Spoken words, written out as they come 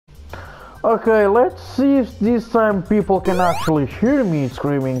Okay, let's see if this time people can actually hear me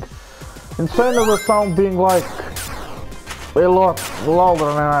screaming, instead of the sound being like a lot louder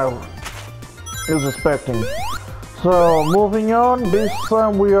than I was expecting. So, moving on, this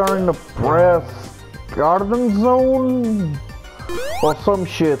time we are in the press garden zone or some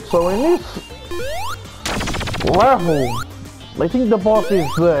shit. So in this level, I think the boss is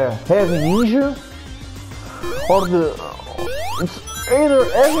the Heavy Ninja, or it's either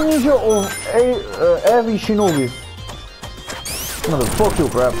Heavy Ninja or Heavy Shinobi. No, fuck you,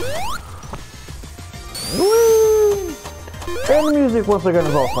 crap. Whee! And the music once again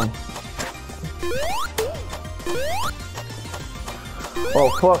is awesome. Oh,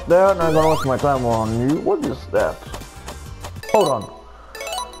 fuck that, I'm gonna waste my time on you. What is that? Hold on.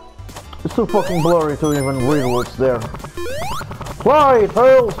 It's too fucking blurry to even read what's there. Fly,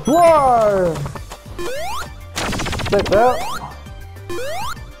 Tails, fly! Take that.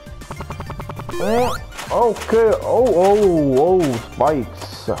 Okay, oh,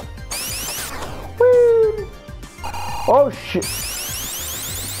 spikes. Whee! Oh shit.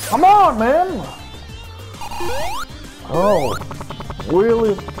 Come on, man! Oh,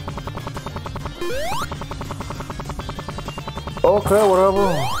 really? Okay,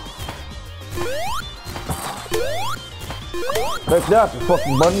 whatever. Take that, you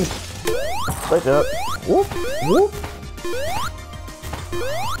fucking bunnies. Take that. Whoop, whoop.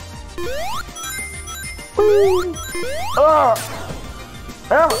 Whee! Ah!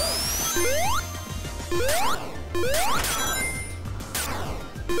 Damn it!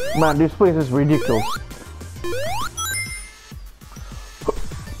 Man, this place is ridiculous.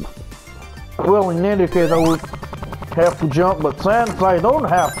 Well, in any case, I would have to jump, but since I don't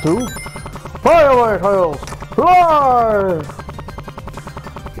have to, fly away, Tails! Fly!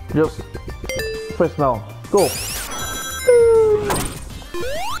 Just face down. Go.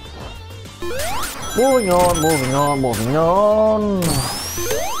 Moving on, moving on, moving on.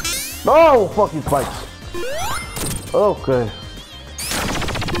 Oh, fucking spikes. Okay.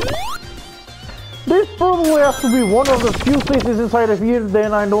 This probably has to be one of the few places inside of here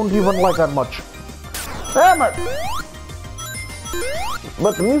that I don't even like that much. Damn it!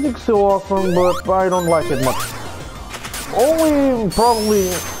 But the music's still awesome, but I don't like it much. Only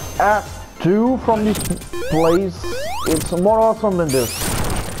probably Act 2 from this place, it's more awesome than this.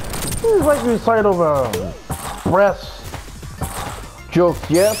 It's like the side of a press joke,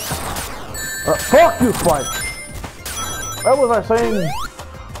 yes. Fuck you, Spike! What was I saying?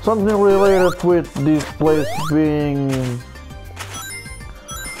 Something related with this place being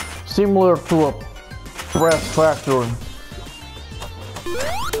similar to a press factory.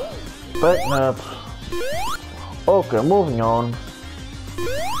 Take that. Okay, moving on.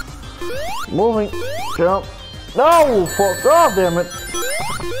 Moving. Jump. No! Fuck! God damn it!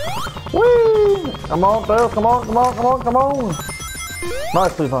 Whee! Come on, Tails! Come on! Come on! Come on! Come on!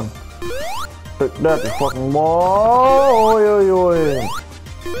 Nicely done. Take that, you fucking ball! Oi, oi, oi!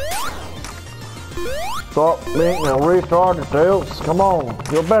 Stop being a retarded, Tails. Come on,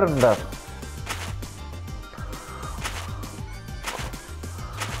 you're better than that.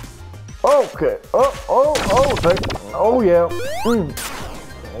 Okay. Oh yeah.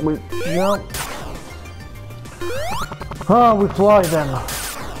 We jump. We fly then.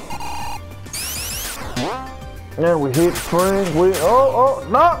 And we hit spring.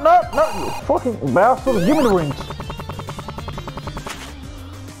 No, you fucking bastards! Give me the rings.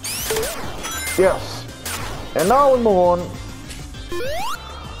 Yes. And now we move on.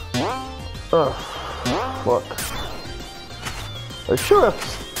 Fuck. I should have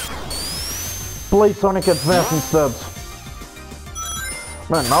played Sonic Advance instead.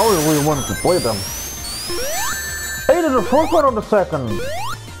 Man, now I really wanted to play them. Either the first one or the second.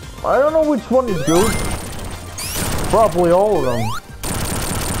 I don't know which one is good. Probably all of them.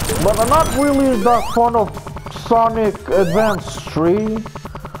 But I'm not really that fond of Sonic Advance 3.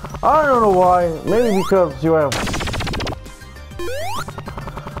 I don't know why. Maybe because you have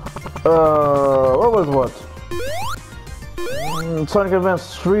what? Sonic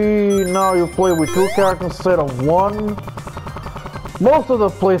Advance 3, now you play with 2 characters instead of 1. Most of the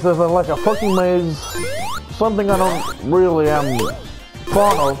places are like a fucking maze. Something I don't really am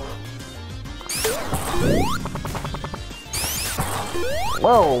fond of.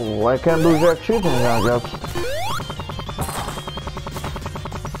 Well, I can't do jack shit in here, I guess.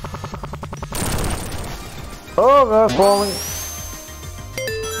 Oh, they're falling.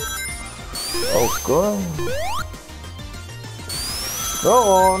 Okay. Go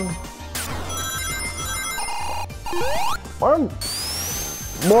on. I'm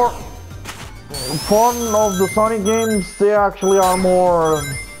more fun of the Sonic games. They actually are more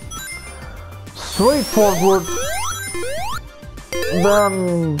straightforward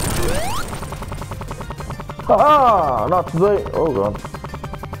than... Haha! Not today. Oh god.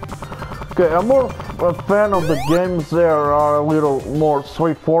 Okay, I'm more a fan of the games that are a little more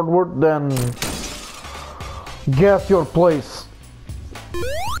straightforward than guess your place.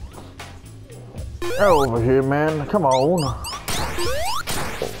 Get over here, man. Come on.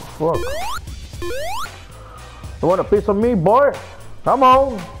 Oh, fuck. You want a piece of me, boy? Come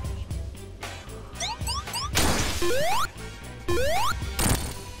on.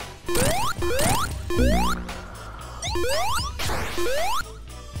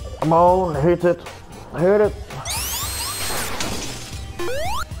 Come on, hit it. Hit it.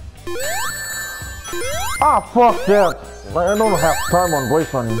 Ah, fuck that. I don't have time on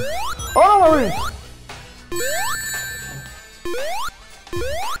wasteland. Oh, no worries.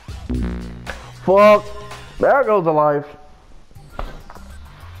 Fuck. There goes the life.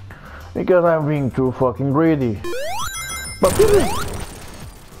 Because I'm being too fucking greedy. But this is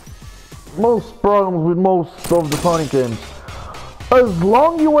most problems with most of the Sonic games. As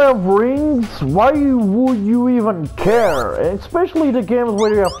long as you have rings, why would you even care? Especially the games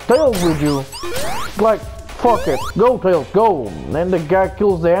where you have Tails with you. Like, fuck it, go Tails, go. And the guy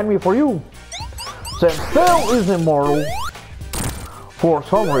kills the enemy for you. Since Tails is immortal, for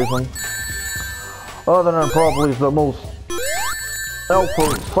some reason. Other than probably the most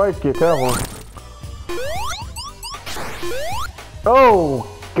helpful sidekick ever. Oh,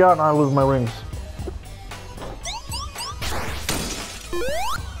 god, I lose my rings.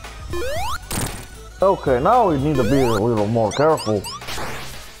 Okay, now we need to be a little more careful.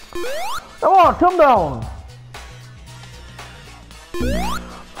 Come on, come down!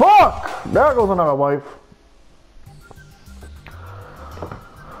 Fuck! There goes another wife.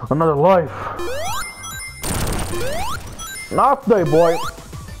 Another life. Not today, boy.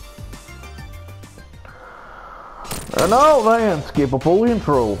 And now the unskippable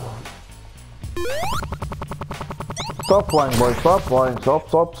intro. Stop flying, boy. Stop flying. Stop,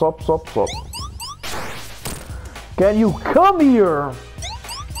 stop, stop, stop, stop. Can you come here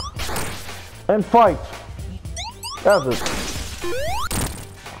and fight? That's it.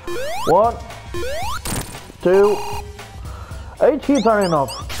 1, 2, 8 hits are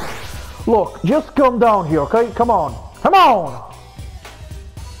enough. Look, just come down here, okay? Come on. Come on!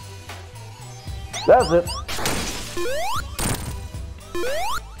 That's it.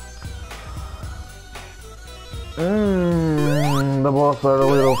 The boss are a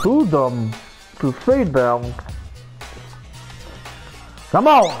little too dumb to stay down. Come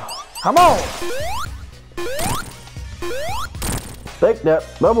on! Come on! Take that,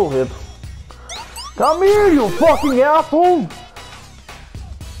 double hit. Come here, you fucking asshole!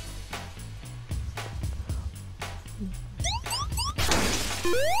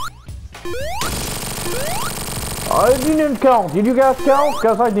 I didn't count. Did you guys count?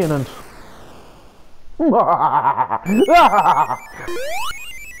 Because I didn't.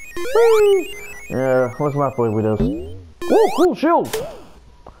 Yeah, let's not play with this. Oh, cool shield!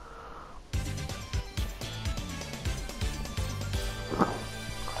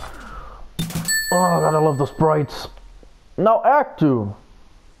 Oh, God, I love the sprites. Now Act 2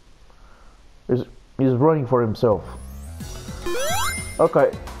 is running for himself.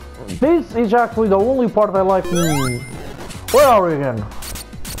 Okay, this is actually the only part I like. Where are we again?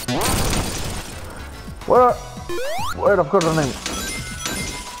 Where I've got the name.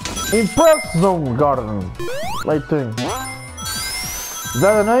 Impress Zone Garden, I think. Is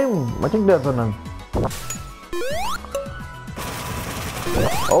that a name? I think that's a name.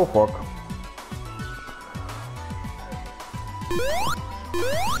 Oh fuck.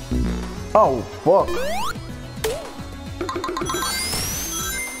 Oh fuck.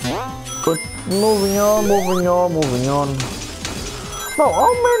 But moving on, moving on, moving on. Now,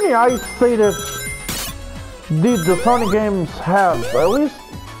 how many ice stated did the Sonic games have? At least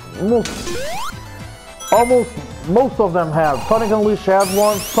almost most of them have. Sonic Unleashed had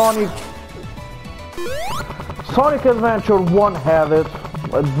one. Sonic Adventure 1 had it.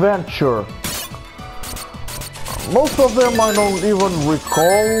 Adventure. Most of them I don't even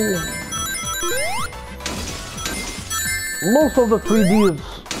recall. Most of the 3Ds.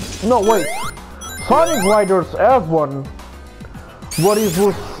 No, wait. Sonic Riders had one, but it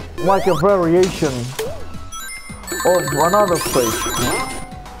was like a variation on another stage.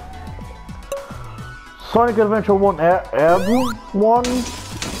 Sonic Adventure 1 had one.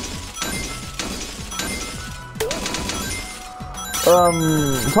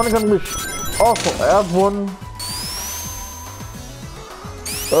 Sonic Unleashed also had one.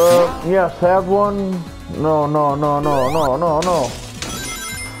 Yes, had one. No.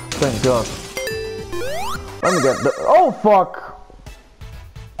 Thank God. Let me get the. Oh fuck!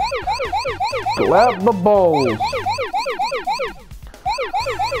 Clap the balls.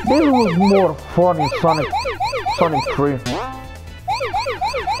 This was more fun in Sonic 3.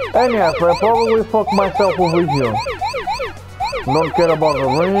 And yes, I probably fucked myself over here. Don't care about the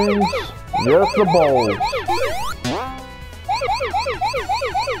rings, just the balls.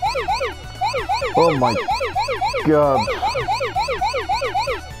 Oh my god.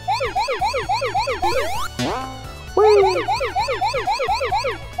 Whee!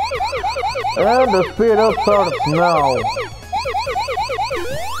 And the speed up starts now.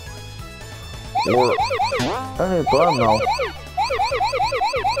 Or any time now.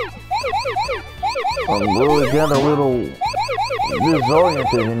 I'm really getting a little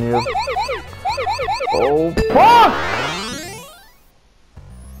disoriented in here. Oh fuck!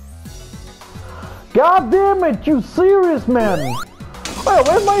 God damn it, you serious, man? Hey,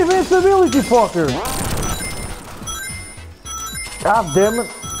 where's my invincibility, fucker? God damn it.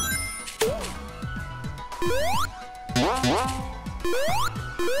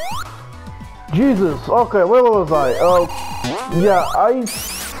 Jesus, okay, where was I? Yeah, I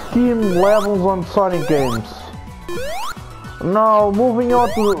skim levels on Sonic games. Now, moving on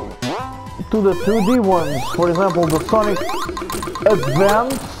to the 2D ones. For example, the Sonic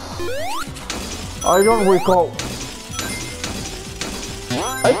Advance. I don't recall.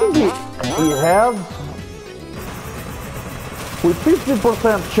 I think he has with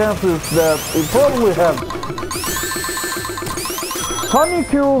 50% chances that he probably has. Sonic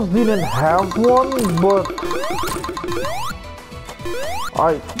Heroes didn't have one, but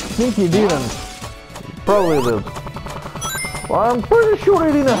I think he didn't. Probably did. I'm pretty sure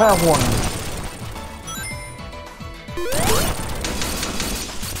he didn't have one.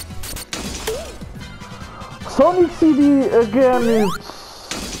 Sonic CD again is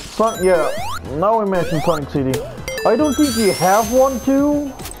yeah, now we mentioned Sonic CD. I don't think you have one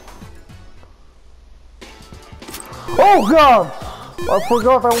too. Oh god! I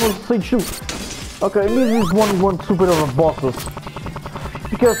forgot I was saying shoot. Okay, this is one stupid of bosses.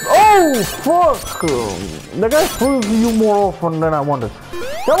 Because oh fuck! The guy throws you more often than I wanted.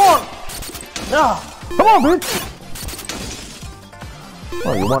 Come on! Ah! Come on, bitch!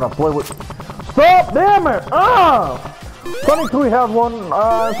 Oh, you wanna play with? Stop! Damn it! Ah! Sonic 3 had one.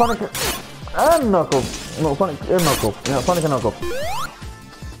 Sonic and Knuckles. No, Sonic and Knuckles. Yeah, Sonic and Knuckles.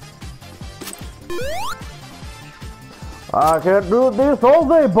 I can't do this all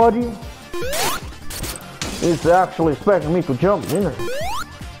day, buddy. He's actually expecting me to jump in there.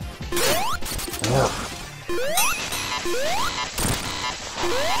 Yeah.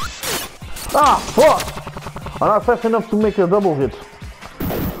 Ah, fuck! I'm not fast enough to make a double hit.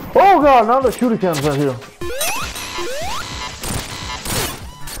 Oh god, now the shurikens are here.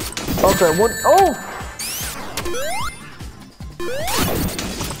 Okay, what? Oh!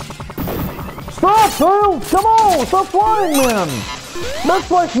 Stop, Tails! Come on! Stop flying, man! That's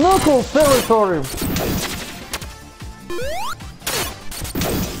like Knuckles territory!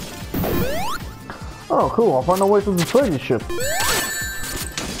 Oh, cool. I'll find a way to destroy this shit.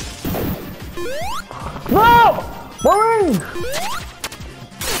 No! My ring!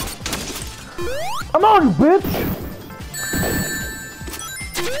 I'm on, you bitch!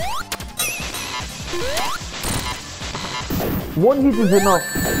 One hit is enough,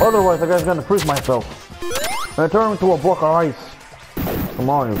 otherwise the guy's gonna freeze myself. And I turn him into a block of ice. Come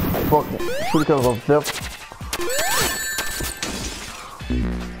on, you fucking shurikens of death.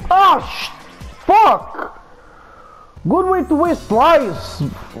 Ah, fuck! Good way to waste lives!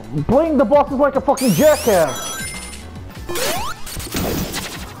 Playing the bosses like a fucking jackass!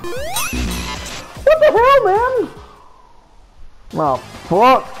 What the hell, man? Oh,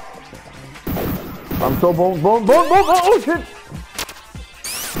 fuck! I'm so bone, oh shit!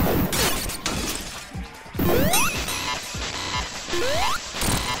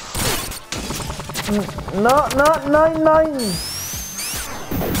 Not 9.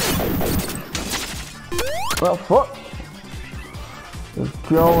 Well, fuck. It's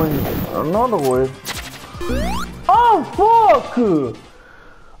going another way. Oh, fuck!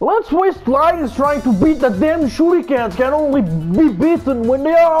 Let's waste lives trying to beat the damn shurikens can only be beaten when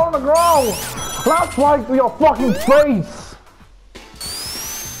they are on the ground. Let's fight to your fucking face.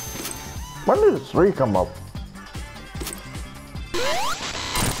 When did this 3 come up?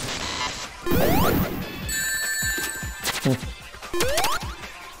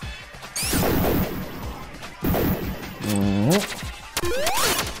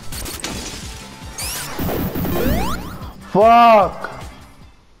 Fuck!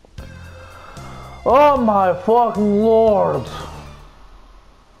 Oh my fucking lord!